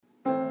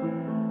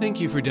Thank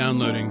you for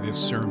downloading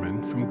this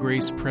sermon from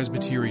Grace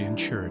Presbyterian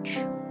Church.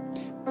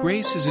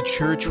 Grace is a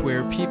church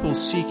where people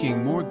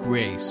seeking more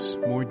grace,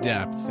 more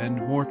depth,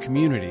 and more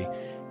community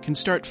can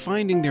start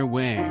finding their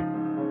way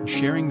and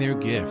sharing their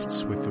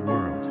gifts with the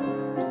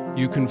world.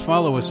 You can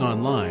follow us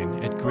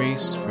online at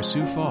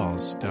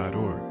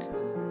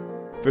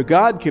graceforsiouxfalls.org. For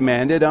God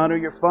commanded, "Honor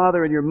your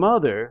father and your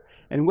mother,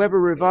 and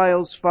whoever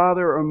reviles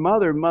father or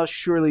mother must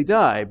surely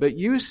die." But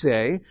you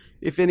say,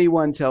 if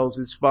anyone tells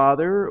his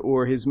father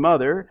or his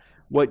mother,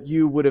 "What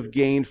you would have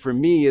gained from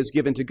me is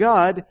given to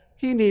God,"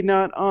 he need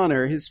not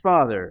honor his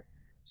father.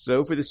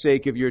 So for the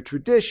sake of your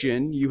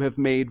tradition, you have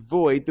made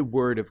void the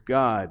word of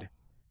God.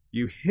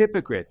 You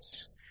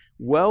hypocrites!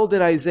 Well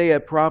did Isaiah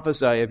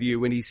prophesy of you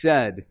when he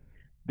said,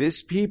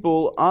 "This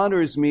people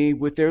honors me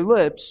with their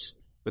lips,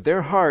 but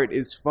their heart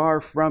is far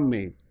from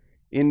me.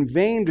 In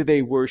vain do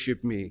they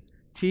worship me,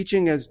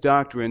 teaching as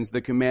doctrines the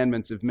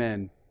commandments of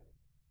men."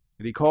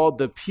 And he called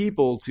the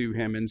people to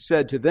him and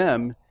said to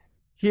them,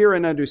 "Hear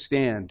and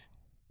understand.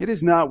 It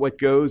is not what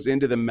goes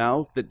into the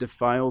mouth that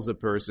defiles a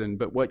person,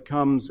 but what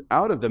comes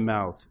out of the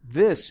mouth,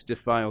 this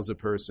defiles a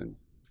person."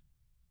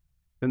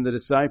 Then the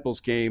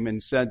disciples came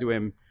and said to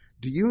him,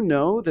 "Do you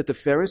know that the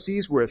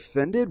Pharisees were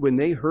offended when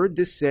they heard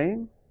this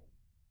saying?"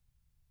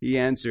 He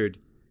answered,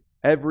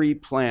 "Every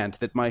plant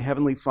that my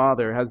heavenly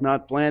Father has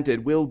not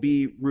planted will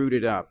be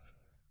rooted up.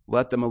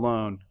 Let them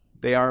alone.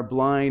 They are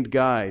blind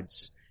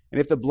guides. And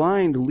if the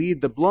blind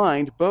lead the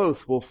blind,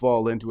 both will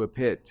fall into a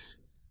pit."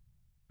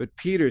 But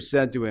Peter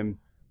said to him,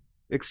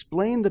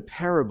 "Explain the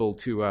parable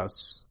to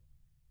us."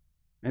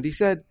 And he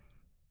said,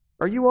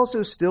 "Are you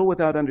also still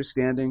without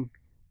understanding?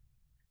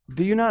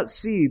 Do you not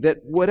see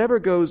that whatever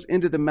goes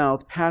into the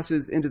mouth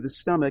passes into the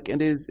stomach and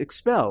is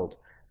expelled?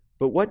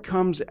 But what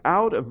comes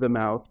out of the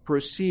mouth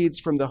proceeds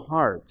from the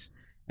heart,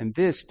 and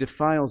this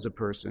defiles a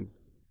person.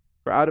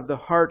 For out of the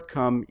heart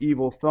come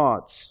evil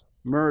thoughts,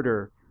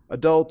 murder,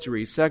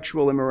 adultery,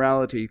 sexual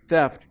immorality,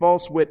 theft,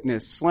 false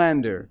witness,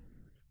 slander.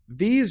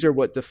 These are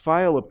what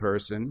defile a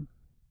person.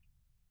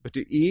 But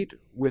to eat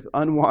with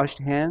unwashed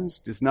hands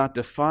does not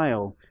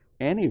defile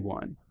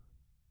anyone."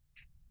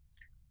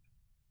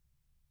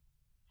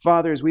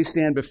 Father, as we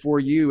stand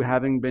before you,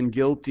 having been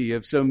guilty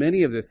of so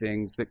many of the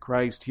things that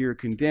Christ here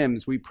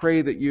condemns, we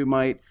pray that you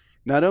might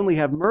not only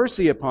have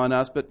mercy upon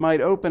us, but might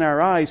open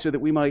our eyes so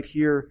that we might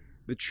hear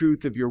the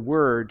truth of your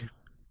word,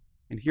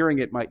 and hearing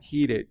it might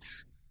heed it.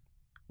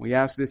 We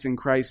ask this in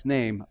Christ's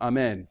name.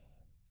 Amen.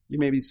 You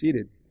may be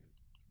seated.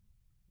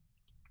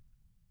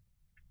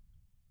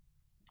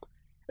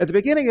 At the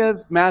beginning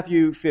of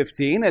Matthew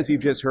 15, as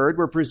you've just heard,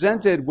 we're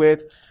presented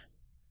with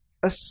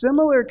a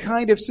similar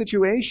kind of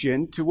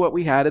situation to what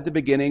we had at the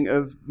beginning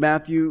of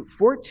Matthew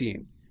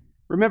 14.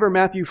 Remember,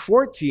 Matthew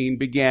 14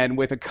 began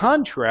with a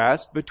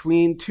contrast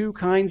between two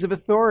kinds of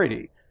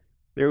authority.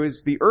 There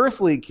was the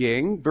earthly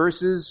king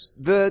versus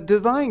the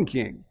divine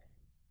king.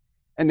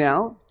 And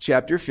now,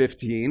 chapter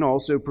 15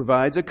 also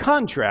provides a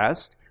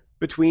contrast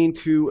between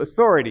two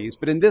authorities.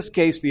 But in this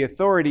case, the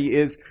authority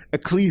is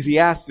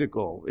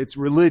ecclesiastical. It's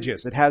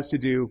religious. It has to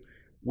do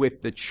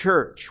with the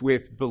church,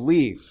 with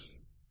belief.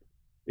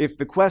 If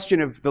the question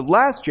of the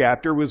last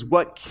chapter was,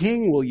 "What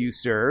king will you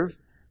serve?"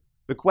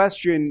 the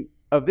question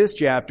of this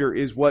chapter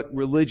is, "What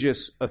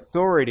religious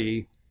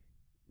authority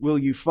will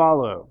you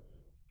follow?"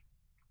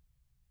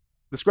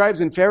 The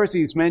scribes and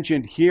Pharisees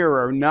mentioned here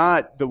are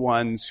not the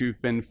ones who've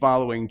been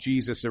following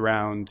Jesus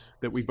around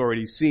that we've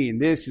already seen.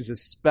 This is a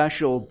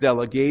special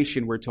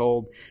delegation, we're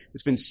told.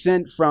 It's been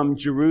sent from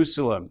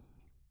Jerusalem.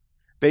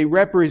 They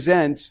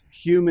represent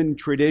human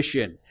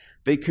tradition.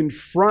 They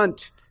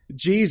confront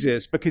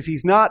Jesus because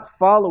he's not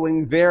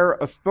following their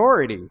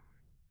authority.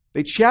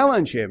 They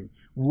challenge him.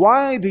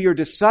 "Why do your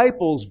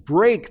disciples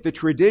break the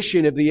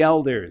tradition of the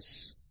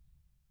elders?"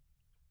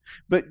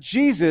 But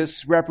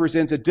Jesus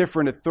represents a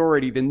different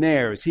authority than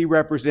theirs. He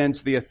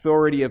represents the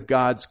authority of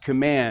God's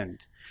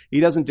command. He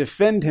doesn't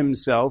defend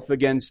himself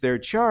against their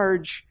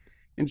charge.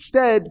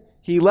 Instead,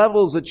 he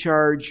levels a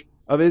charge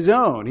of his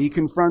own. He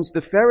confronts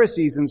the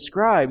Pharisees and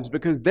scribes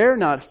because they're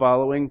not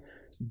following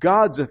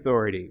God's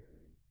authority.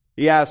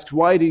 He asks,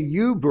 "Why do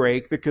you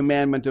break the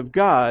commandment of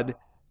God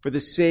for the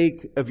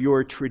sake of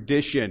your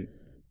tradition?"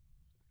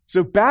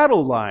 So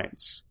battle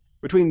lines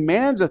between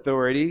man's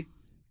authority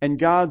and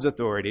God's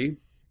authority.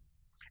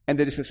 And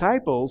the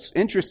disciples,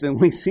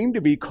 interestingly, seem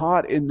to be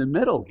caught in the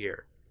middle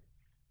here.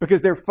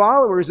 Because they're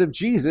followers of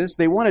Jesus.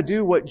 They want to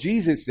do what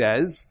Jesus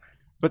says,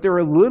 but they're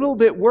a little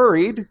bit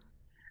worried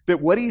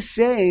that what he's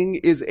saying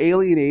is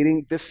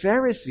alienating the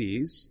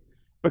Pharisees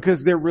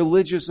because they're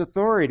religious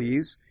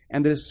authorities,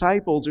 and the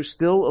disciples are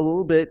still a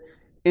little bit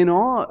in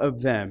awe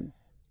of them.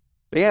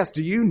 They ask,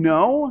 "Do you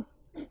know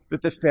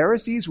that the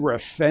Pharisees were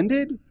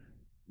offended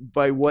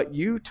by what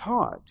you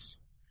taught?"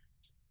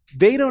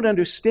 They don't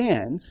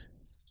understand,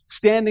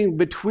 standing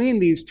between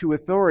these two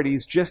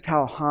authorities, just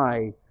how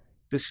high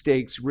the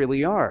stakes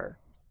really are.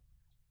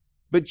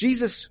 But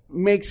Jesus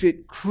makes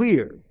it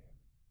clear.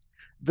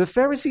 The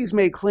Pharisees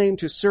may claim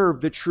to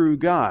serve the true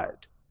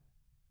God,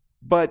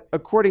 but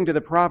according to the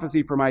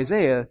prophecy from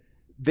Isaiah,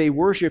 they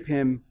worship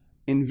him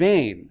in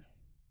vain.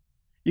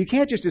 You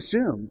can't just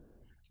assume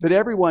that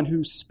everyone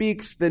who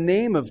speaks the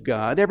name of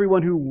God,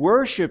 everyone who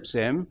worships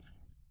him,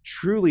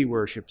 truly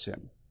worships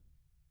him.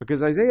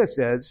 Because Isaiah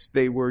says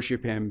they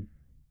worship him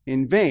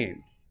in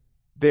vain.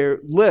 Their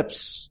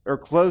lips are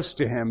close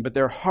to him, but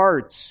their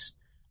hearts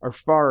are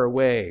far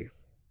away.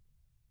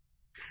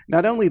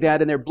 Not only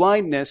that, in their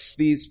blindness,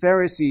 these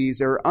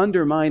Pharisees are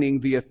undermining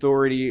the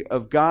authority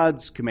of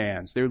God's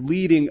commands. They're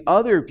leading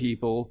other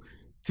people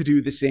to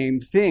do the same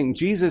thing.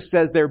 Jesus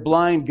says they're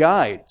blind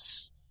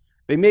guides.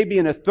 They may be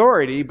an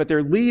authority, but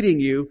they're leading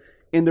you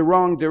in the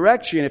wrong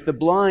direction. If the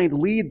blind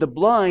lead the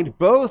blind,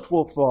 both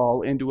will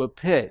fall into a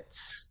pit.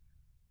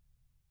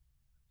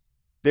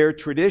 Their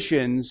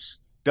traditions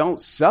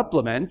don't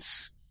supplement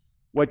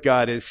what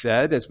God has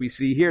said. As we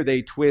see here,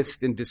 they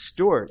twist and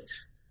distort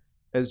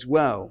as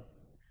well.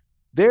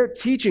 They're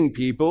teaching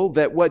people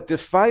that what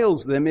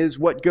defiles them is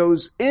what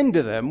goes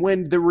into them,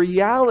 when the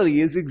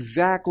reality is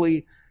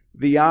exactly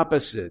the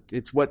opposite.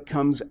 It's what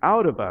comes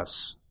out of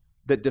us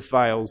that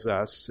defiles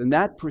us, and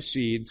that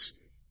proceeds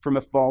from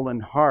a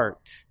fallen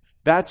heart.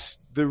 That's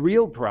the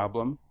real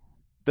problem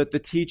that the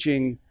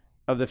teaching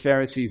of the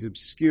Pharisees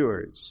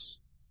obscures.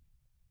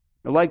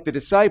 Now, like the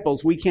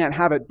disciples, we can't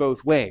have it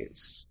both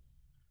ways.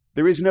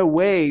 There is no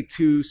way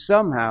to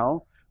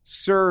somehow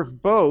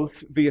serve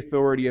both the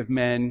authority of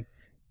men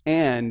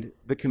and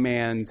the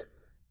command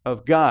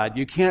of God.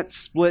 You can't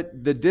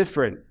split the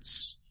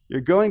difference.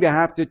 You're going to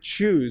have to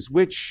choose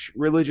which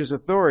religious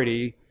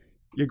authority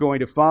you're going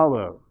to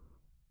follow.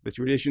 The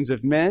traditions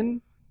of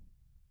men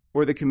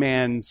or the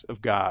commands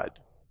of God.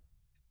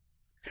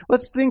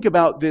 Let's think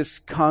about this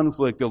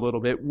conflict a little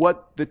bit,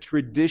 what the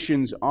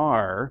traditions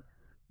are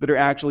that are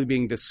actually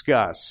being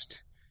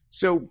discussed.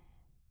 So,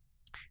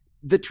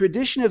 the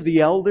tradition of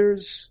the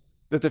elders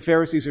that the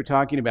Pharisees are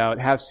talking about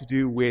has to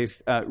do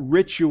with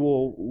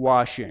ritual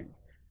washing.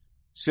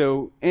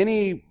 So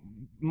any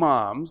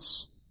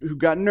moms who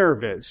got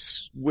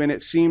nervous when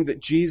it seemed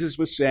that Jesus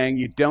was saying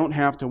you don't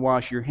have to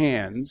wash your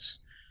hands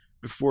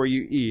before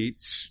you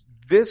eat,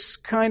 this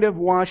kind of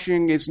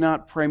washing is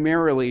not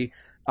primarily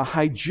a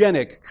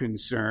hygienic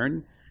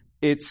concern.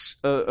 It's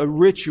a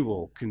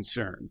ritual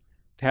concern.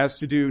 It has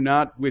to do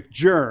not with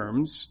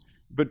germs,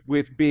 but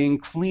with being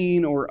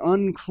clean or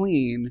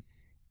unclean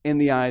in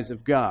the eyes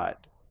of God.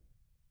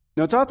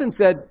 Now, it's often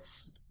said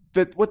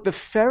that what the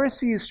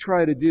Pharisees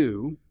try to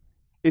do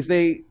is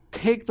they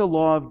take the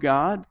law of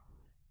God,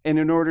 and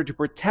in order to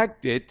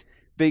protect it,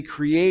 they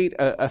create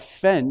a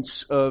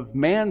fence of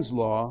man's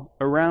law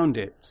around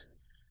it,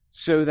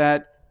 so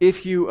that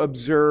if you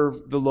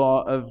observe the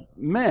law of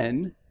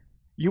men,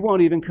 you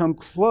won't even come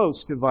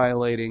close to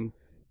violating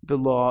the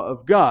law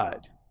of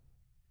God.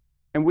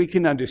 And we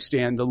can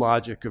understand the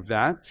logic of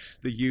that,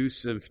 the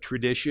use of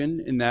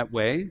tradition in that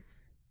way.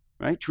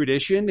 Right?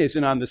 Tradition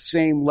isn't on the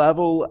same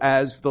level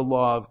as the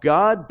law of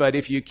God, but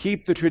if you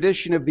keep the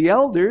tradition of the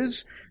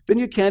elders, then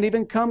you can't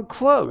even come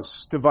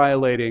close to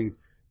violating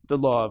the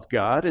law of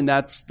God, and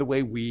that's the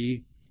way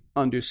we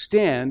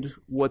understand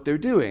what they're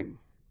doing.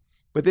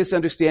 But this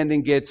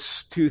understanding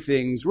gets two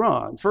things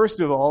wrong. First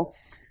of all,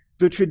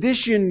 the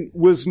tradition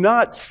was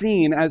not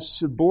seen as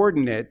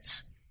subordinate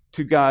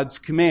to God's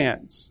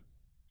commands.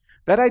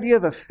 That idea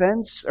of a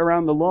fence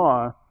around the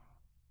law,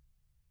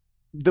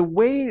 the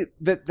way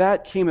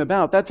that came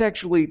about, that's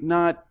actually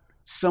not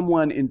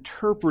someone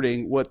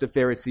interpreting what the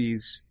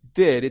Pharisees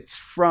did. It's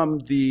from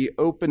the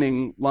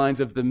opening lines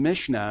of the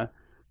Mishnah.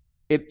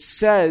 It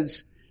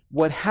says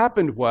what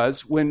happened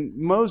was when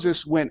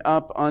Moses went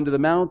up onto the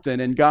mountain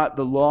and got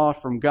the law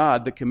from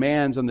God, the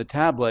commands on the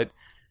tablet,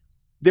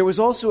 there was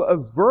also a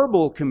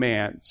verbal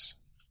command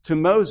to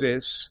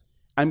Moses.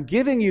 I'm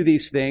giving you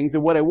these things,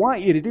 and what I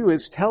want you to do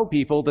is tell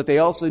people that they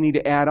also need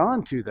to add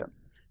on to them,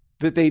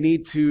 that they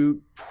need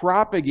to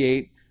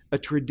propagate a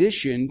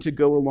tradition to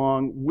go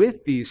along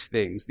with these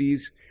things.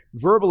 These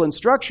verbal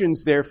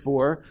instructions,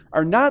 therefore,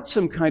 are not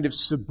some kind of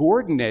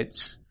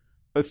subordinate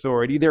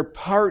authority. They're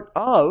part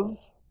of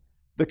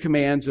the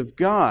commands of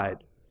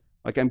God.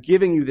 Like, I'm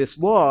giving you this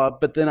law,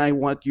 but then I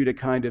want you to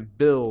kind of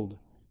build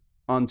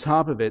on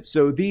top of it.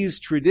 So these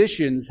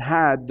traditions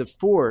had the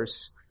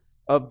force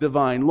of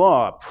divine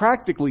law.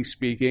 Practically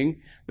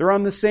speaking, they're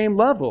on the same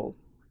level.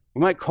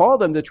 We might call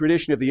them the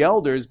tradition of the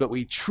elders, but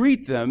we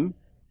treat them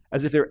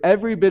as if they're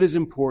every bit as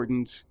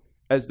important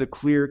as the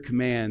clear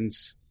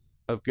commands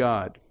of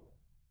God.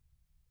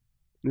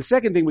 And the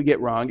second thing we get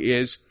wrong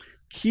is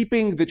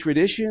keeping the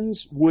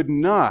traditions would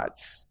not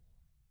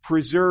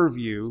preserve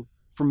you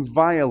from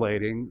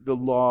violating the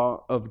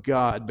law of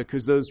God,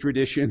 because those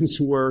traditions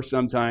were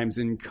sometimes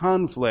in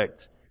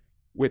conflict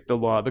with the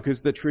law,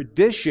 because the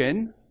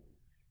tradition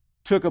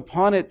took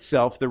upon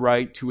itself the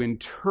right to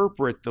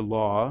interpret the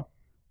law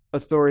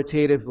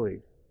authoritatively.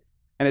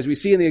 And as we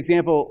see in the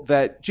example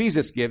that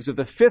Jesus gives of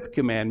the fifth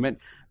commandment,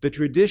 the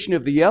tradition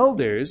of the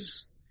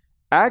elders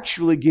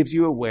actually gives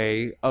you a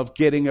way of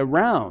getting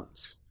around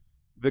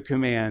the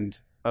command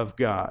of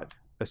God.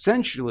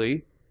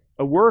 Essentially,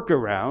 a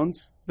workaround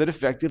that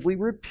effectively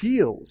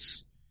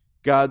repeals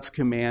God's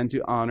command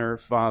to honor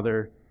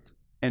father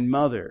and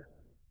mother.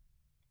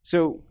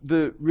 So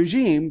the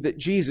regime that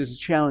Jesus is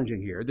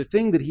challenging here, the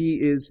thing that he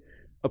is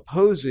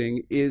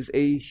opposing, is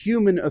a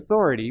human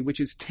authority which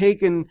has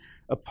taken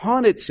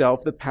upon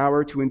itself the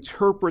power to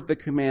interpret the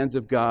commands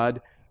of God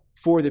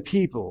for the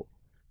people,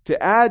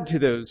 to add to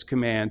those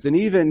commands, and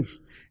even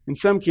in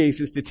some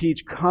cases to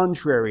teach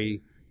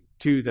contrary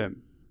to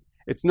them.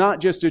 It's not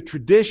just a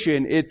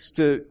tradition, it's,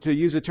 to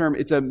use a term,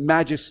 it's a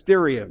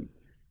magisterium.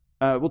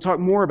 We'll talk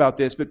more about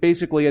this, but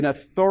basically an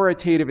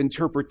authoritative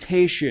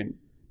interpretation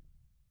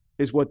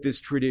is what this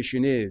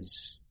tradition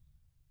is,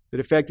 that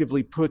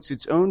effectively puts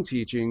its own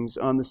teachings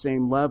on the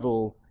same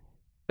level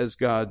as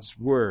God's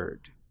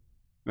Word.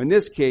 In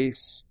this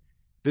case,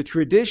 the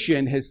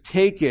tradition has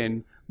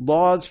taken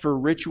laws for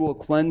ritual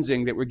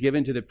cleansing that were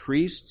given to the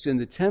priests in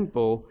the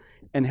temple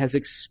and has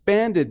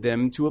expanded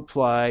them to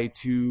apply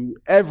to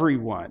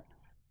everyone.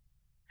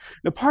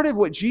 Now, part of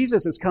what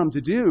Jesus has come to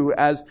do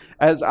as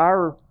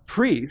our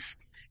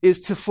priest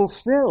is to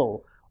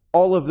fulfill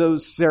all of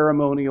those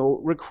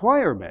ceremonial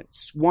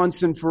requirements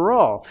once and for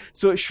all.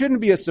 So it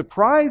shouldn't be a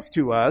surprise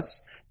to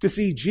us to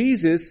see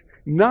Jesus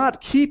not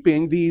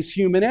keeping these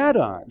human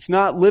add-ons,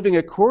 not living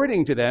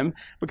according to them,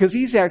 because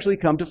he's actually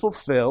come to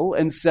fulfill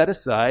and set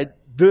aside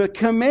the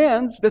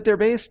commands that they're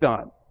based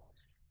on.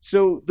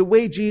 So the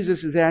way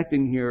Jesus is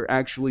acting here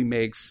actually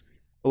makes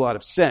a lot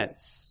of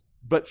sense.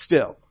 But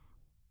still,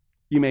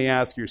 you may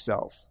ask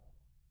yourself,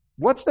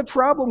 what's the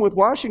problem with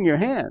washing your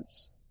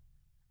hands?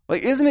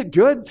 Like, isn't it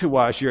good to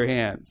wash your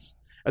hands?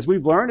 As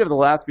we've learned over the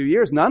last few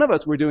years, none of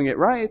us were doing it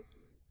right.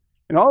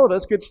 And all of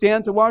us could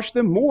stand to wash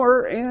them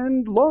more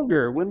and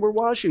longer when we're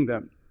washing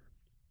them.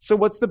 So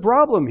what's the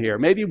problem here?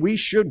 Maybe we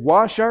should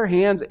wash our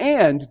hands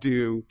and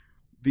do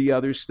the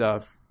other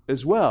stuff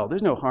as well.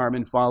 There's no harm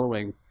in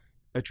following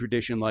a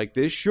tradition like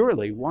this,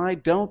 surely. Why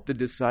don't the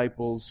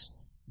disciples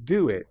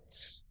do it?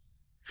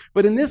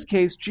 But in this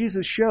case,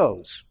 Jesus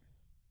shows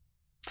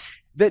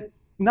that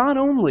not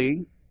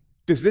only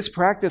does this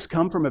practice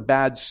come from a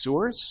bad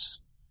source,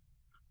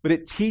 but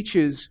it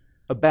teaches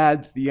a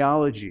bad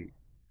theology.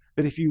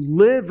 That if you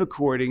live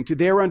according to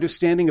their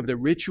understanding of the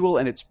ritual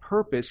and its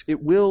purpose,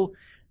 it will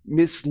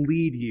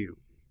mislead you.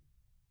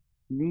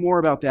 More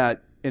about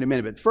that in a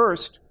minute. But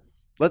first,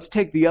 let's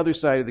take the other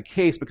side of the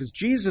case, because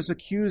Jesus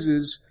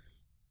accuses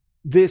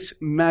this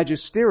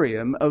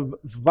magisterium of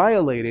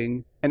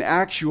violating an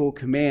actual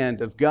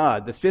command of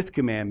God, the fifth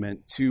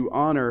commandment, to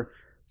honor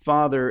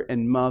father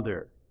and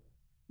mother.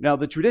 Now,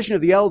 the tradition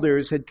of the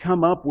elders had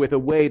come up with a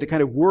way to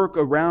kind of work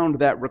around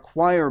that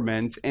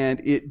requirement,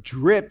 and it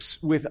drips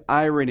with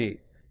irony.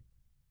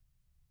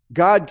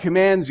 God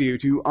commands you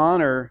to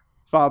honor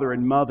father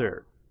and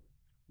mother,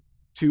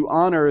 to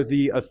honor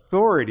the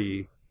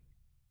authority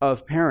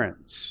of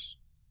parents.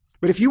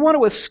 But if you want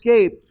to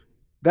escape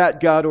that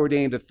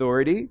God-ordained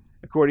authority,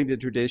 according to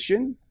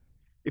tradition,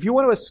 if you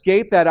want to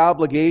escape that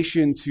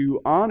obligation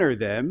to honor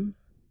them,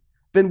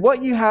 then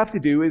what you have to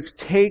do is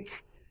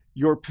take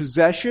your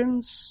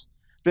possessions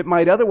that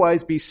might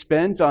otherwise be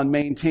spent on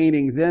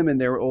maintaining them in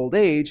their old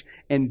age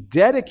and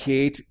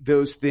dedicate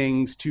those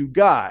things to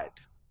God.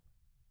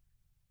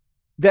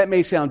 That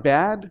may sound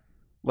bad,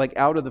 like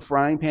out of the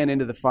frying pan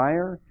into the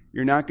fire.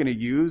 You're not going to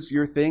use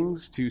your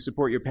things to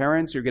support your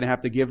parents. You're going to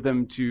have to give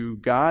them to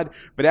God.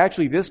 But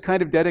actually, this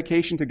kind of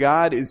dedication to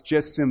God is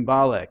just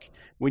symbolic.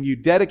 When you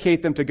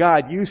dedicate them to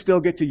God, you still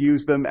get to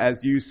use them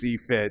as you see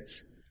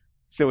fit.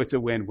 So it's a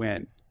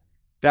win-win.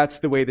 That's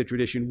the way the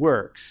tradition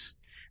works.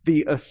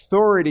 The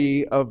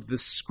authority of the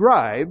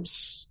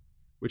scribes,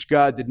 which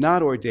God did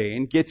not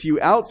ordain, gets you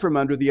out from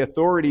under the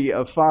authority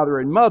of father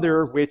and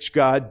mother, which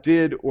God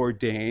did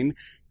ordain,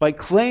 by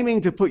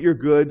claiming to put your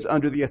goods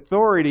under the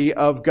authority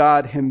of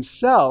God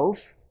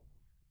himself,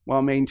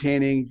 while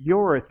maintaining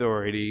your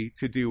authority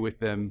to do with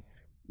them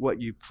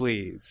what you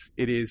please.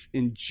 It is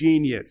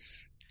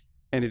ingenious,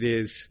 and it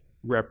is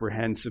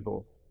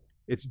reprehensible.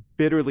 It's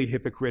bitterly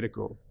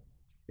hypocritical.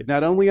 It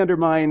not only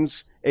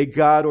undermines a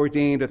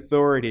God-ordained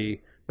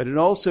authority, but it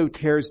also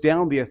tears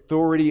down the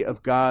authority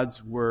of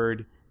God's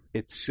word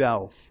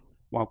itself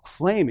while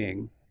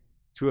claiming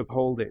to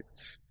uphold it.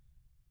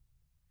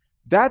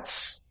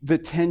 That's the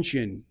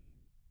tension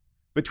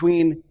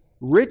between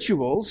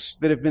rituals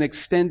that have been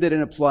extended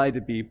and applied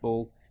to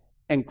people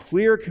and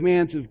clear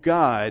commands of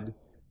God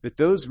that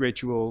those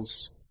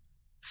rituals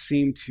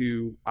seem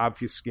to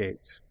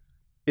obfuscate.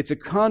 It's a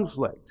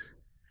conflict.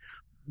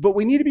 But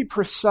we need to be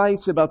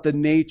precise about the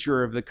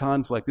nature of the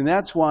conflict. And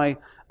that's why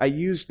I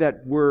used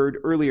that word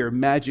earlier,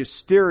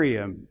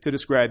 magisterium, to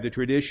describe the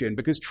tradition.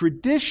 Because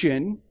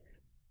tradition,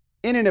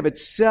 in and of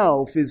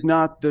itself, is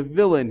not the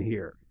villain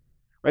here.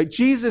 Right?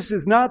 Jesus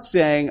is not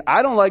saying,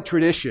 I don't like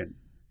tradition,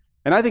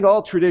 and I think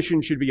all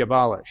tradition should be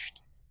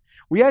abolished.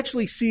 We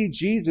actually see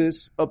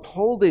Jesus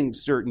upholding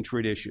certain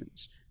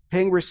traditions,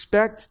 paying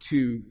respect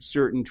to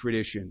certain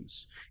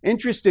traditions.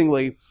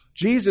 Interestingly,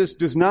 Jesus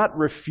does not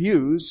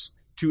refuse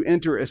to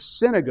enter a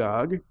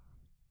synagogue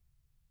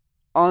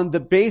on the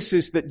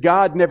basis that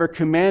God never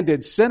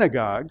commanded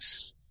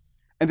synagogues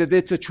and that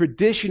it's a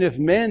tradition of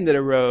men that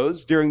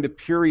arose during the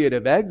period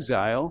of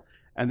exile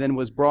and then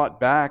was brought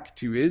back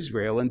to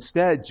Israel.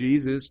 Instead,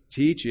 Jesus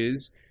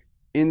teaches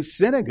in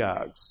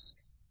synagogues.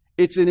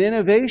 It's an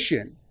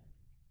innovation.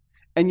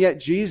 And yet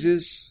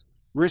Jesus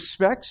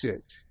respects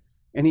it,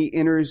 and he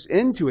enters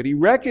into it. He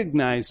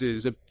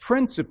recognizes a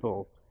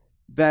principle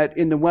that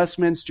in the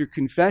Westminster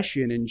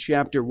Confession in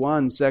chapter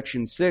 1,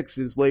 section 6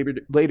 is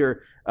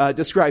later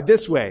described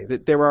this way,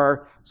 that there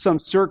are some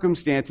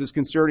circumstances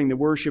concerning the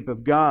worship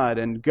of God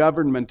and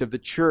government of the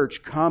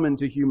church common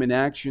to human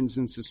actions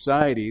and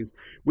societies,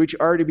 which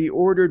are to be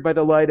ordered by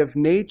the light of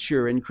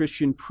nature and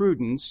Christian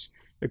prudence,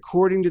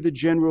 according to the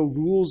general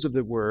rules of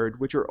the word,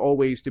 which are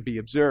always to be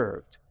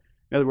observed.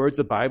 In other words,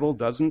 the Bible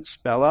doesn't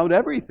spell out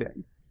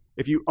everything.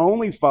 If you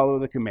only follow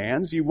the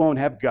commands, you won't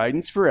have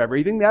guidance for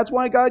everything. That's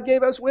why God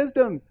gave us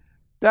wisdom.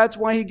 That's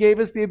why he gave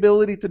us the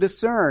ability to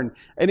discern.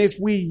 And if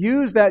we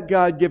use that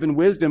God-given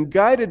wisdom,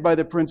 guided by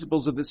the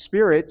principles of the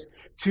Spirit,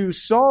 to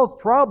solve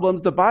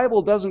problems the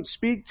Bible doesn't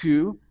speak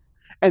to,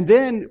 and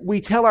then we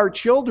tell our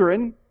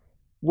children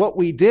what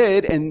we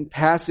did and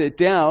pass it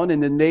down,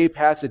 and then they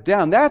pass it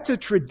down, that's a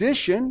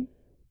tradition,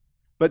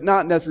 but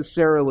not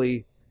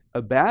necessarily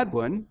a bad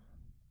one.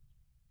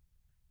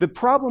 The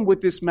problem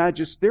with this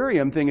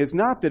magisterium thing is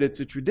not that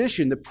it's a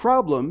tradition. The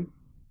problem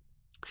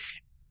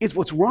is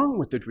what's wrong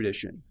with the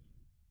tradition.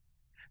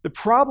 The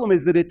problem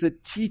is that it's a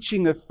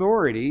teaching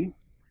authority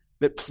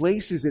that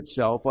places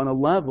itself on a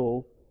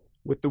level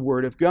with the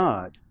Word of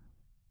God.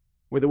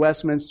 Where the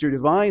Westminster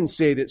Divines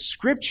say that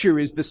Scripture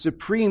is the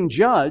supreme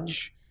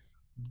judge,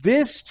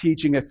 this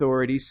teaching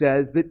authority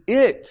says that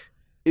it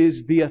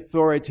is the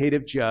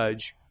authoritative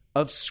judge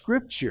of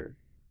Scripture.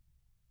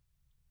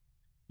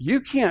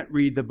 You can't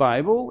read the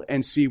Bible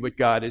and see what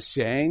God is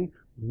saying.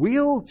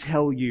 We'll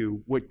tell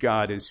you what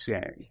God is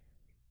saying.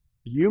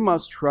 You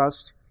must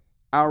trust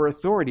our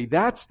authority.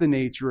 That's the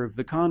nature of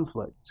the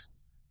conflict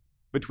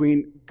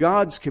between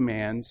God's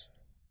commands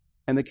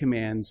and the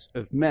commands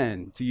of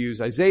men. To use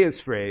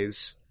Isaiah's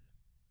phrase,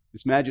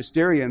 this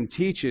magisterium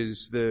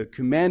teaches the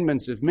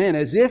commandments of men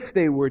as if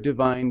they were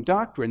divine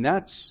doctrine.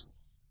 That's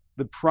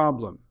the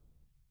problem.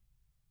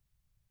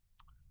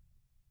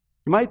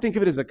 You might think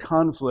of it as a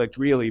conflict,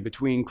 really,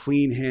 between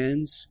clean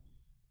hands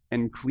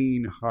and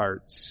clean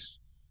hearts.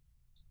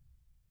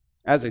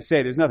 As I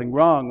say, there's nothing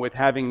wrong with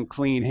having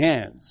clean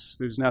hands.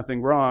 There's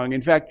nothing wrong.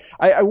 In fact,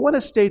 I want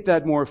to state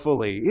that more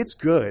fully. It's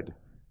good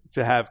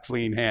to have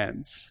clean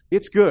hands.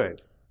 It's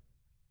good.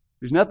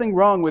 There's nothing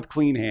wrong with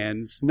clean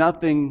hands,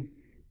 nothing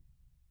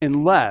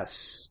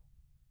unless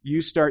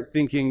you start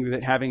thinking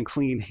that having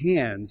clean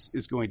hands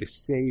is going to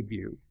save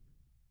you.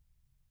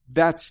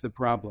 That's the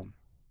problem.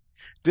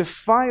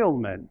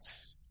 Defilement,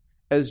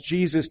 as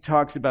Jesus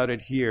talks about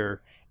it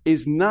here,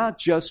 is not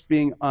just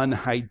being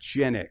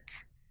unhygienic.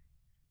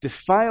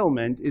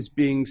 Defilement is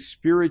being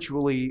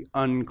spiritually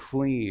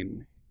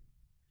unclean.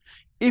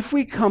 If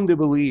we come to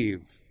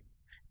believe,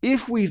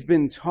 if we've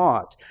been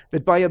taught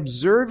that by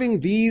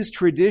observing these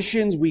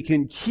traditions we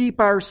can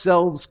keep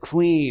ourselves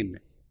clean,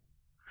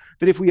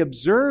 that if we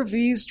observe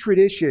these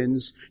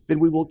traditions, then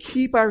we will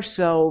keep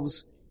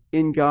ourselves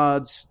in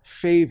God's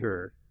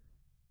favor,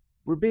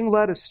 we're being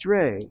led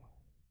astray.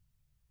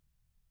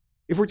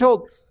 If we're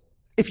told,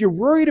 if you're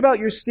worried about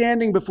your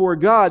standing before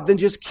God, then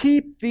just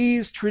keep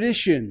these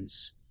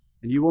traditions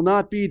and you will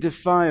not be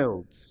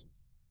defiled.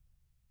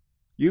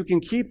 You can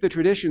keep the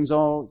traditions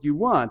all you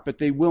want, but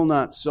they will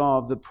not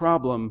solve the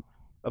problem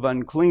of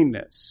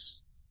uncleanness.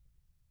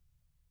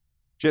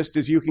 Just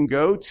as you can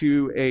go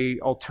to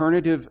an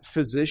alternative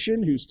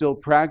physician who still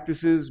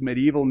practices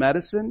medieval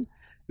medicine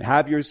and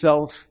have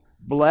yourself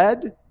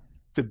bled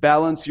to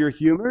balance your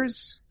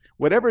humors,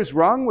 whatever's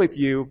wrong with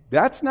you,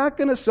 that's not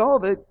going to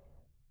solve it,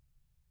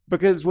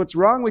 because what's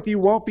wrong with you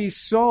won't be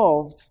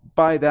solved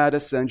by that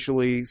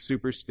essentially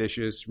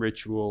superstitious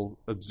ritual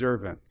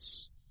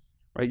observance.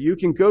 Right? You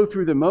can go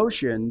through the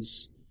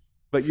motions,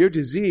 but your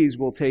disease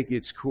will take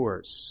its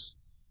course,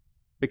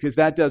 because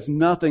that does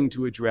nothing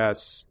to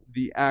address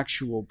the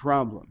actual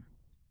problem.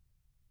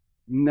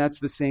 And that's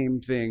the same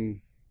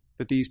thing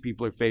that these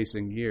people are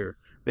facing here.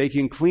 They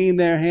can clean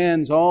their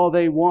hands all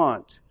they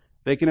want.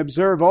 They can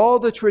observe all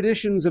the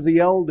traditions of the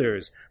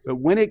elders, but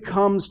when it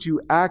comes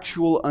to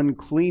actual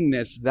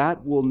uncleanness,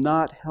 that will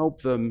not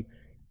help them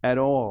at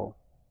all.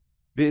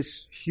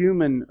 This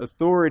human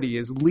authority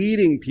is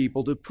leading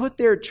people to put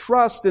their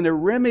trust in a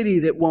remedy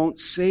that won't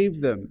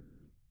save them.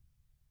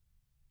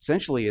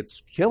 Essentially,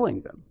 it's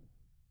killing them.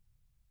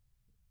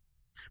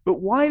 But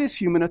why does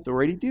human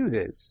authority do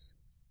this?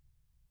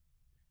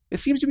 It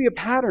seems to be a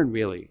pattern,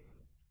 really.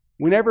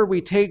 Whenever we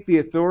take the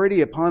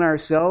authority upon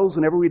ourselves,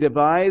 whenever we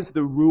devise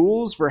the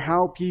rules for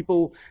how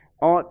people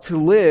ought to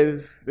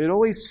live, it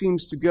always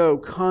seems to go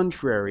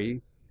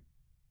contrary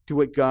to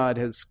what God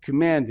has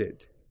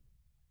commanded.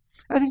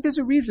 I think there's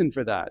a reason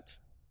for that.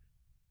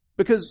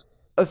 Because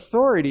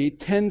authority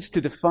tends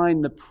to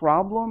define the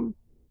problem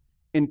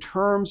in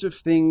terms of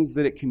things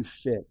that it can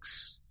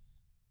fix.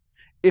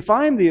 If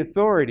I'm the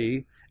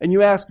authority and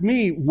you ask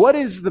me, what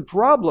is the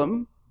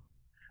problem?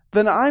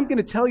 Then I'm going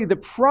to tell you the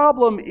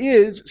problem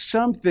is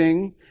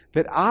something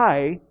that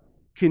I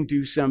can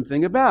do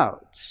something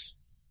about.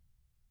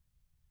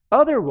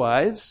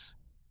 Otherwise,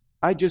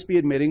 I'd just be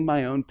admitting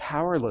my own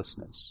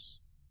powerlessness.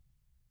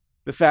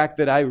 The fact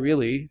that I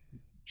really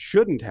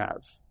shouldn't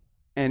have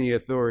any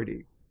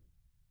authority.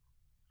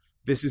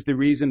 This is the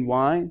reason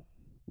why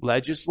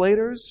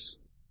legislators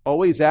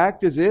always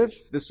act as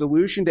if the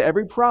solution to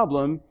every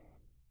problem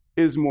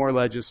is more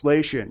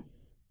legislation,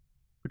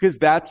 because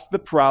that's the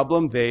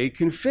problem they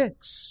can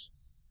fix.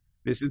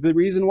 This is the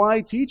reason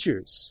why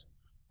teachers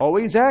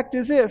always act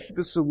as if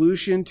the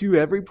solution to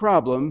every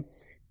problem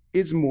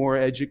is more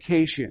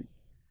education,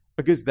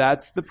 because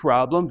that's the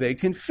problem they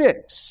can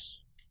fix.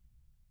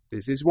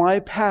 This is why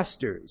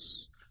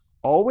pastors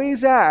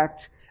always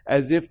act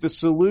as if the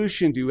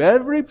solution to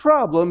every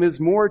problem is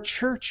more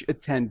church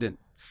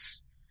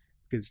attendance,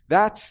 because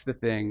that's the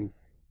thing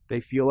they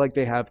feel like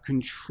they have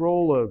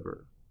control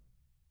over.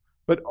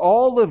 But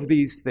all of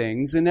these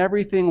things and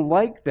everything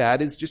like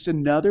that is just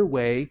another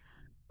way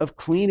of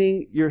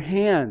cleaning your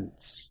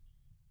hands.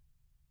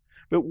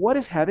 But what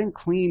if having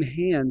clean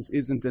hands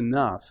isn't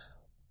enough?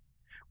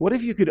 What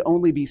if you could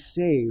only be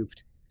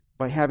saved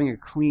by having a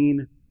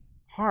clean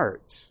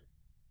heart?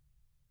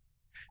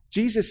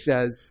 Jesus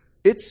says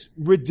it's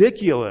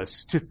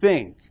ridiculous to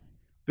think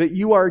that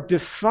you are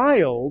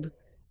defiled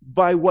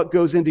by what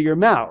goes into your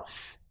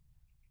mouth.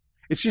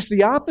 It's just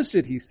the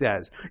opposite, he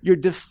says. You're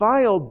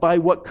defiled by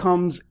what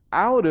comes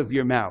out of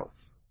your mouth.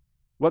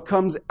 What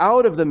comes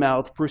out of the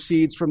mouth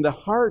proceeds from the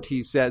heart,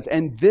 he says,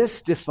 and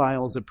this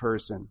defiles a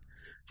person.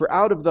 For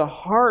out of the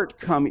heart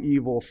come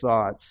evil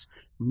thoughts,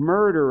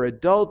 murder,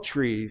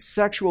 adultery,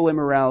 sexual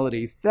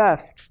immorality,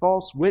 theft,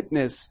 false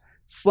witness,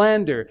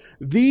 slander.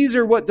 These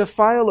are what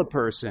defile a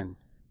person.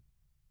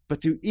 But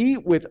to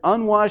eat with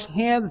unwashed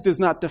hands does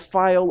not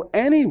defile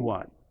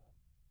anyone.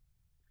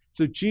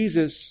 So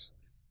Jesus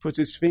puts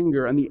his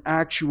finger on the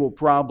actual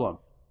problem.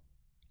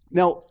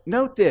 Now,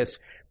 note this.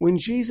 When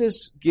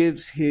Jesus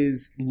gives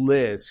his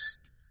list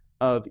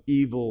of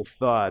evil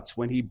thoughts,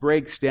 when he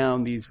breaks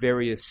down these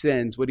various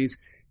sins, what he's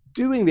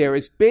doing there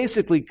is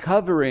basically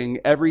covering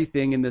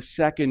everything in the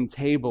second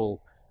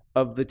table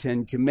of the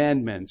Ten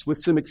Commandments,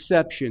 with some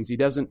exceptions. He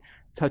doesn't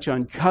touch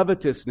on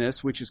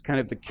covetousness, which is kind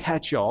of the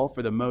catch-all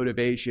for the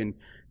motivation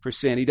for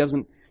sin. He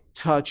doesn't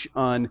touch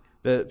on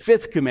the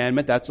fifth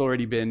commandment. That's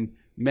already been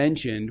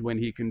mentioned when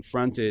he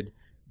confronted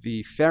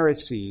the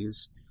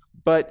Pharisees.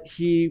 But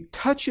he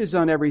touches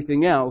on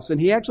everything else, and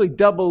he actually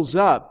doubles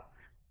up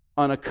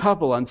on a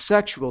couple, on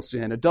sexual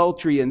sin,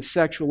 adultery and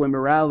sexual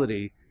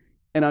immorality,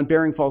 and on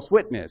bearing false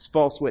witness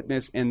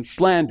and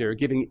slander,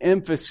 giving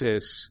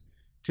emphasis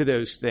to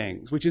those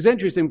things, which is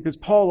interesting because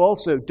Paul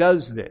also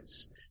does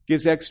this,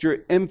 gives extra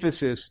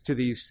emphasis to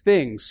these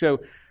things. So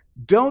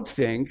don't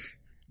think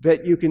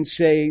that you can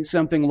say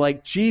something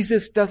like,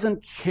 Jesus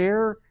doesn't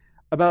care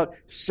about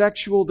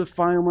sexual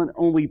defilement,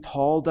 only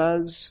Paul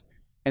does,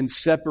 and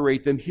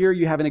separate them. Here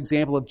you have an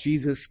example of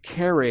Jesus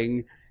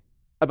caring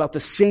about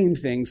the same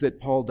things that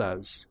Paul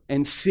does,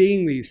 and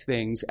seeing these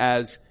things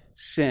as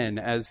sin,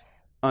 as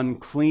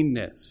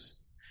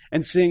uncleanness,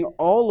 and seeing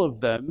all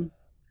of them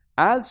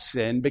as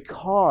sin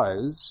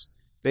because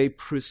they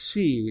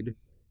proceed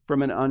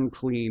from an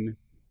unclean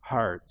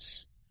heart.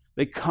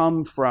 They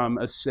come from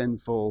a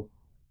sinful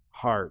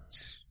heart.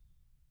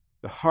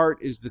 The heart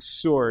is the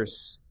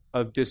source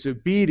of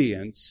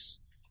disobedience,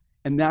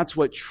 and that's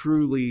what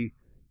truly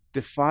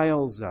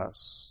defiles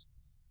us.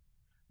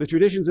 The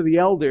traditions of the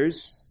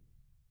elders,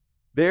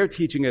 their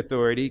teaching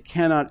authority,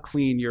 cannot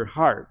clean your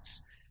heart.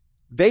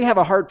 They have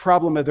a heart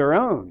problem of their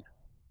own.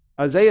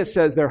 Isaiah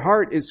says, their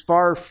heart is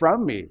far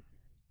from me.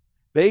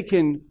 They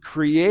can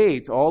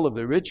create all of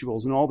the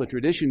rituals and all the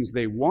traditions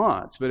they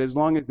want, but as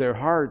long as their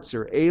hearts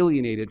are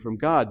alienated from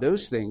God,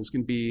 those things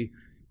can be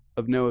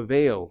of no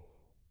avail.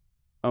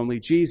 Only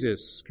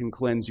Jesus can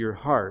cleanse your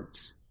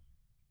heart.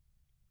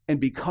 And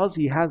because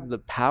he has the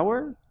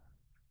power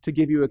to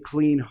give you a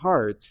clean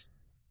heart,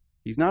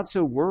 he's not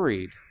so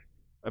worried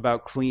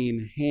about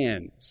clean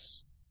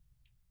hands.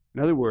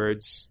 In other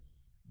words,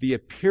 the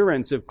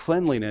appearance of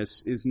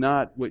cleanliness is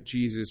not what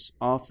Jesus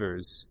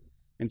offers.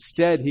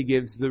 Instead, he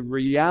gives the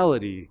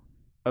reality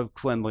of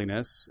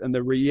cleanliness, and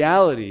the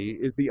reality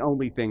is the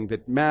only thing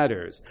that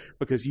matters,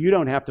 because you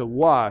don't have to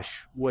wash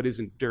what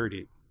isn't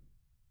dirty.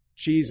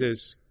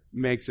 Jesus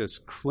makes us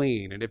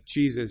clean, and if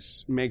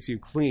Jesus makes you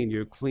clean,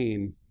 you're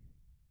clean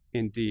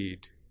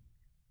indeed.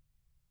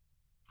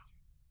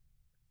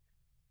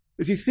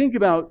 As you think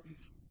about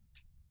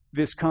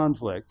this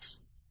conflict,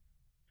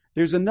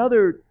 there's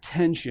another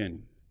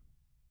tension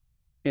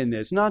in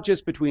this, not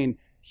just between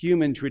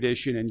human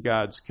tradition and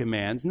God's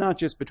commands, not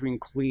just between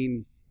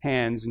clean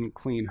hands and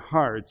clean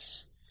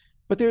hearts,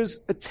 but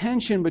there's a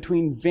tension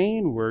between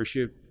vain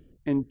worship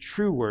and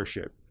true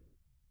worship.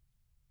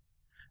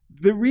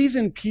 The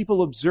reason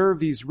people observe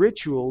these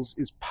rituals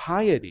is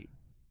piety.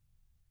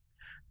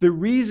 The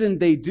reason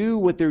they do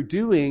what they're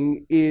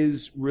doing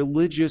is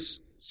religious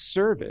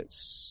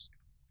service.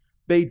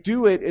 They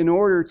do it in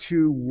order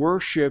to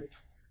worship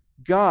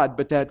God,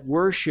 but that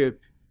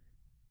worship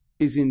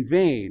is in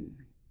vain.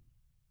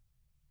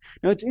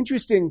 Now, it's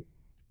interesting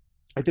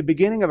At the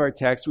beginning of our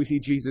text, we see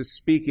Jesus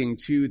speaking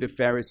to the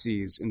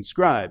Pharisees and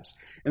scribes.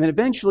 And then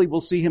eventually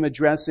we'll see him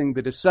addressing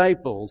the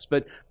disciples.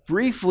 But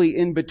briefly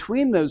in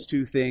between those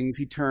two things,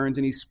 he turns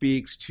and he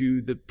speaks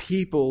to the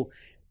people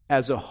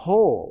as a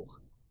whole.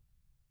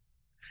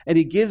 And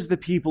he gives the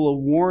people a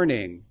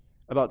warning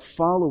about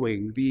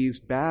following these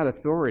bad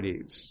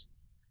authorities.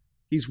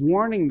 He's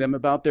warning them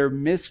about their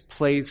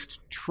misplaced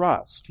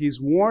trust.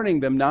 He's warning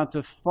them not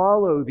to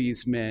follow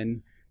these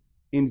men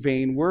in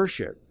vain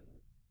worship.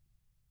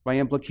 By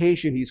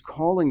implication, he's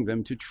calling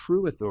them to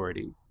true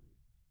authority.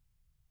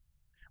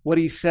 What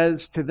he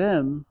says to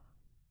them,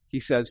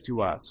 he says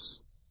to us.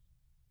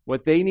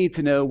 What they need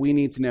to know, we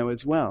need to know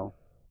as well.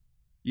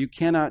 You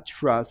cannot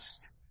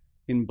trust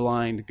in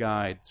blind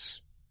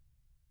guides.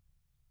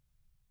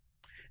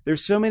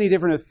 There's so many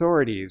different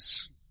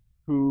authorities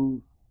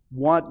who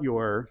want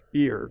your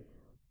ear.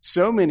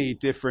 So many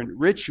different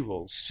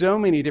rituals, so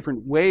many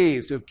different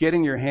ways of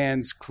getting your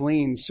hands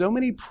clean, so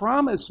many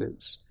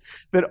promises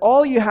that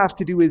all you have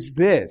to do is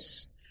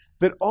this,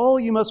 that all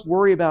you must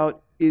worry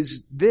about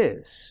is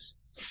this.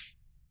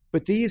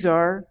 But these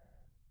are,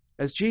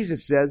 as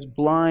Jesus says,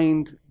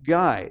 blind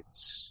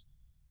guides.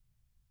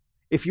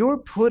 If you're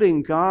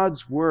putting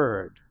God's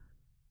word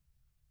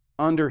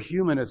under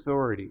human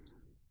authority,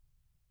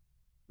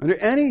 under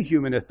any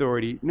human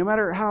authority, no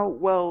matter how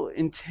well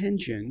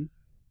intentioned,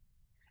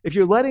 if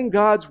you're letting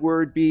God's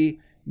word be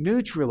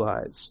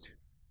neutralized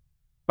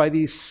by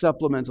these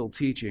supplemental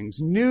teachings,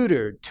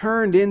 neutered,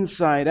 turned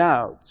inside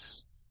out,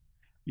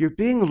 you're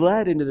being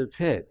led into the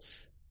pit,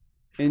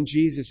 in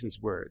Jesus'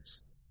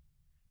 words.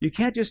 You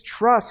can't just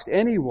trust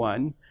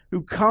anyone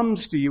who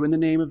comes to you in the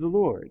name of the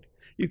Lord.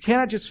 You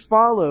cannot just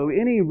follow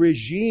any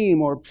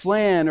regime or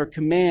plan or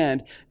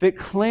command that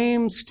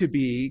claims to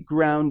be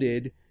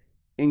grounded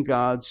in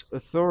God's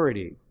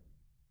authority.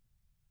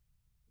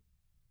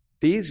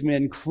 These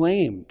men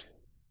claimed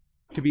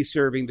to be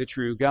serving the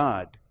true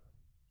God.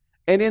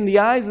 And in the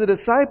eyes of the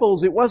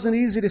disciples, it wasn't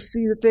easy to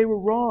see that they were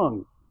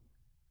wrong.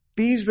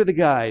 These were the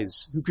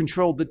guys who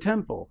controlled the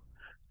temple.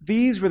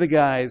 These were the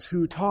guys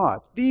who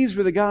taught. These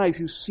were the guys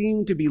who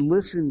seemed to be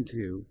listened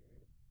to.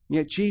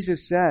 Yet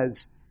Jesus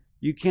says,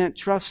 you can't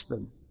trust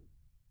them.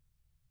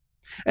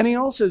 And he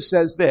also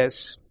says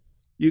this,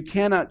 you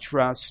cannot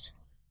trust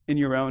in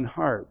your own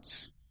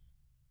heart.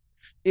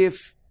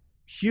 If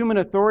human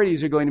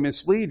authorities are going to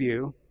mislead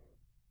you,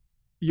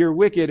 your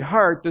wicked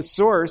heart, the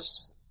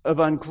source of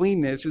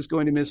uncleanness, is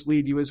going to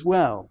mislead you as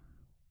well.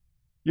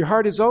 Your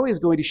heart is always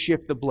going to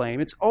shift the blame.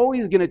 It's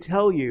always going to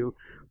tell you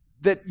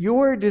that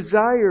your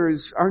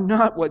desires are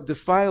not what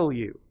defile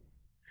you,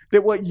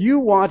 that what you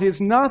want is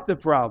not the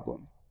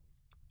problem.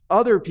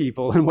 Other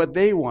people and what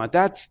they want,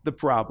 that's the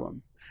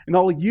problem. And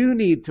all you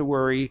need to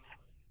worry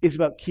is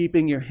about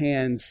keeping your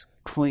hands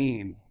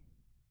clean.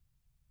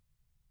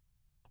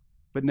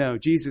 But no,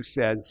 Jesus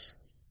says,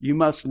 you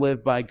must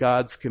live by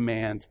God's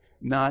command,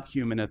 not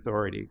human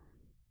authority.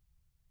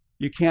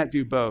 You can't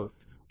do both.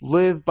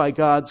 Live by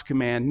God's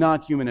command,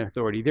 not human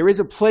authority. There is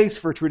a place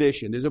for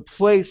tradition. There's a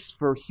place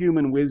for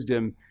human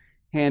wisdom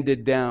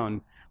handed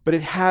down, but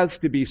it has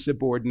to be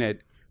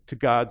subordinate to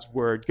God's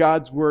word.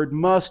 God's word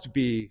must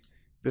be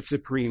the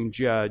supreme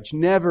judge.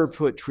 Never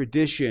put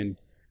tradition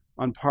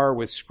on par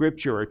with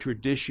Scripture, or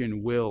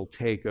tradition will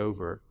take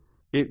over.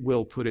 It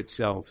will put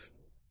itself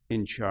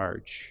in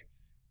charge.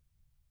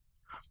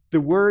 The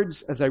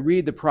words, as I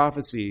read the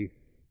prophecy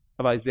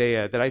of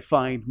Isaiah, that I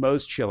find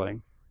most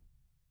chilling,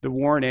 the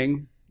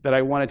warning that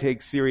I want to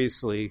take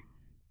seriously,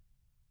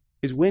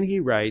 is when he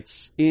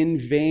writes, in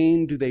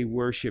vain do they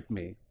worship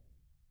me.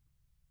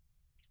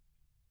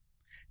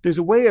 There's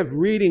a way of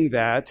reading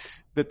that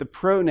the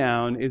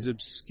pronoun is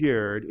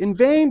obscured. In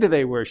vain do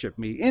they worship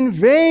me. In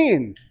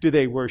vain do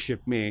they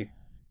worship me.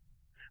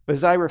 But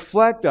as I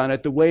reflect on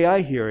it, the way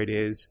I hear it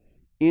is,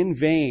 in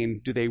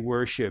vain do they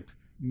worship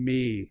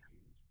me.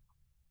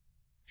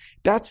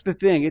 That's the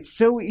thing. It's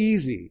so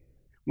easy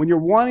when you're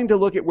wanting to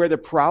look at where the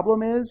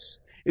problem is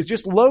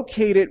just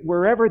locate it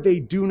wherever they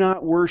do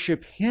not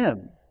worship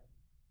him.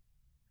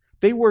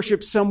 They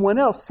worship someone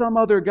else, some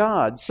other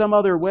God, some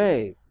other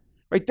way.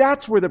 Right?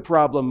 That's where the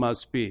problem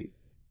must be.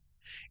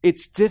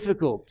 It's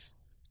difficult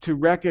to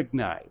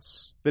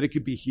recognize that it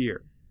could be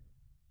here.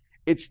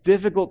 It's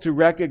difficult to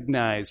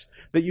recognize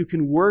that you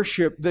can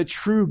worship the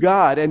true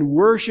God and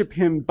worship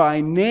him by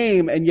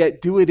name and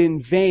yet do it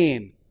in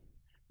vain,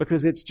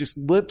 because it's just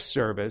lip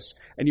service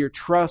and your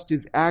trust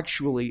is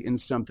actually in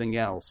something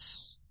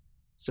else,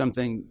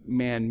 something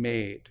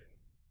man-made.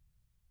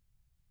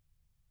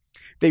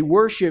 They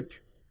worship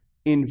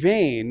in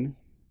vain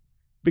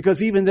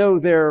because even though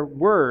their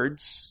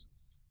words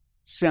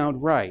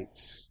sound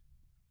right,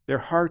 their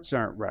hearts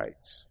aren't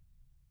right.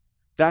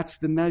 That's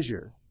the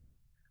measure.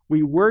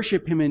 We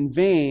worship him in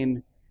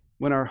vain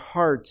when our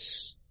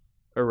hearts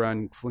are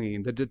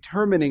unclean. The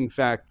determining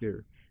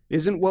factor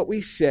isn't what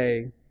we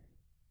say.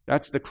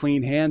 That's the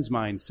clean hands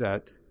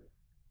mindset.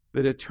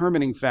 The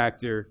determining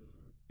factor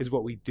is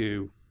what we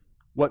do,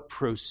 what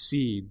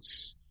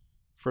proceeds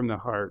from the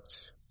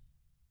heart.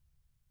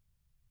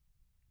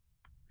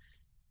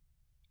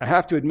 I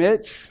have to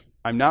admit,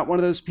 I'm not one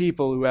of those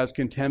people who has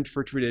contempt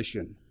for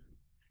tradition.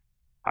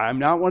 I'm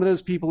not one of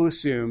those people who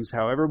assumes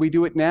however we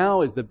do it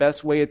now is the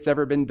best way it's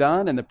ever been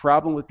done, and the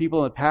problem with people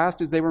in the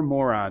past is they were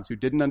morons who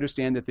didn't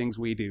understand the things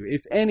we do.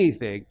 If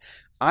anything,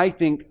 I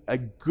think a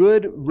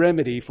good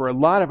remedy for a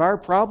lot of our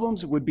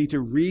problems would be to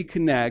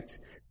reconnect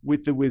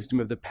with the wisdom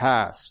of the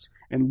past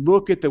and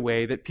look at the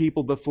way that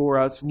people before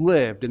us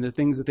lived and the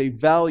things that they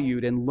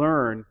valued and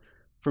learn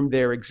from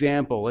their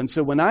example. And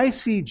so when I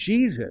see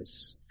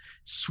Jesus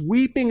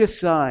sweeping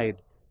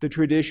aside the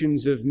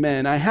traditions of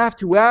men, I have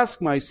to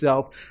ask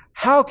myself,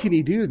 how can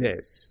he do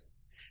this?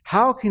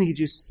 How can he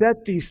just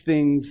set these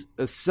things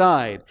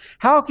aside?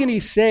 How can he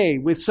say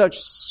with such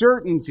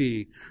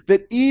certainty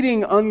that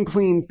eating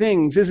unclean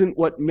things isn't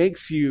what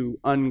makes you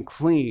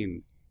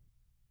unclean,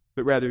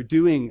 but rather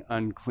doing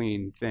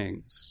unclean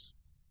things?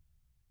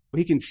 Well,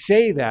 he can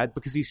say that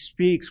because he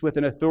speaks with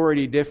an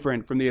authority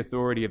different from the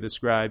authority of the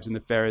scribes and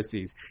the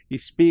Pharisees. He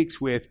speaks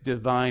with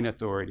divine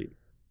authority.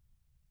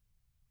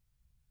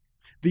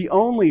 The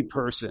only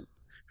person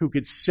who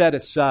could set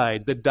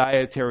aside the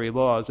dietary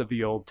laws of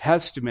the Old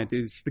Testament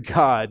is the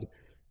God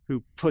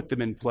who put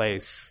them in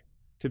place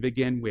to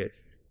begin with.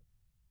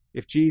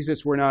 If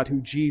Jesus were not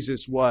who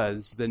Jesus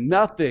was, then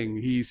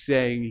nothing he's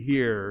saying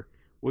here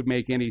would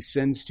make any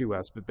sense to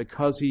us. But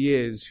because he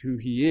is who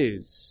he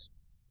is,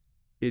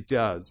 it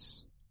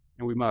does,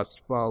 and we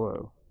must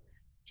follow.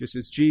 Just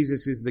as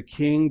Jesus is the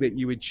king that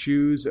you would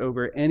choose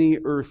over any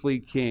earthly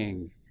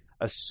king,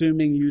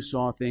 assuming you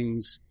saw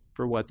things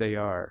for what they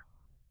are.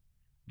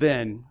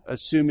 Then,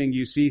 assuming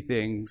you see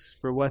things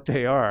for what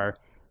they are,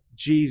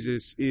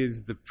 Jesus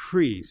is the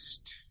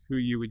priest who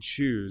you would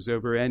choose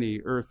over any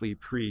earthly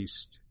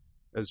priest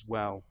as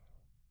well.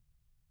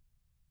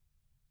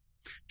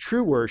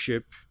 True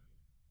worship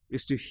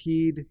is to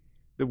heed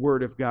the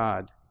word of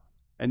God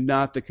and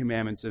not the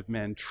commandments of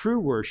men. True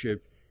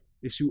worship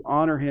is to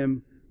honor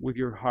him with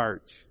your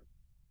heart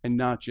and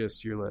not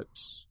just your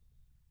lips.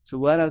 So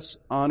let us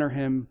honor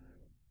him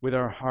with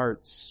our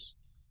hearts.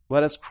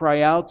 Let us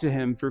cry out to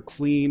him for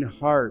clean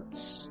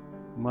hearts.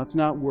 And let's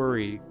not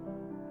worry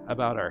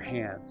about our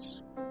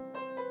hands.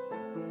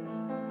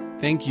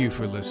 Thank you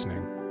for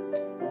listening.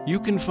 You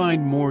can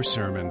find more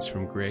sermons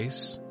from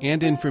Grace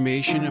and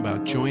information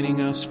about joining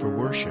us for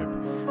worship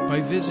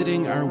by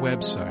visiting our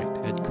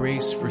website at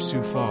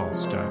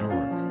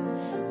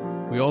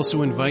graceforsiouxfalls.org. We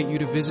also invite you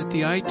to visit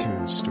the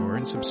iTunes store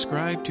and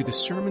subscribe to the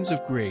Sermons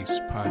of Grace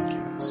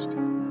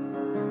podcast.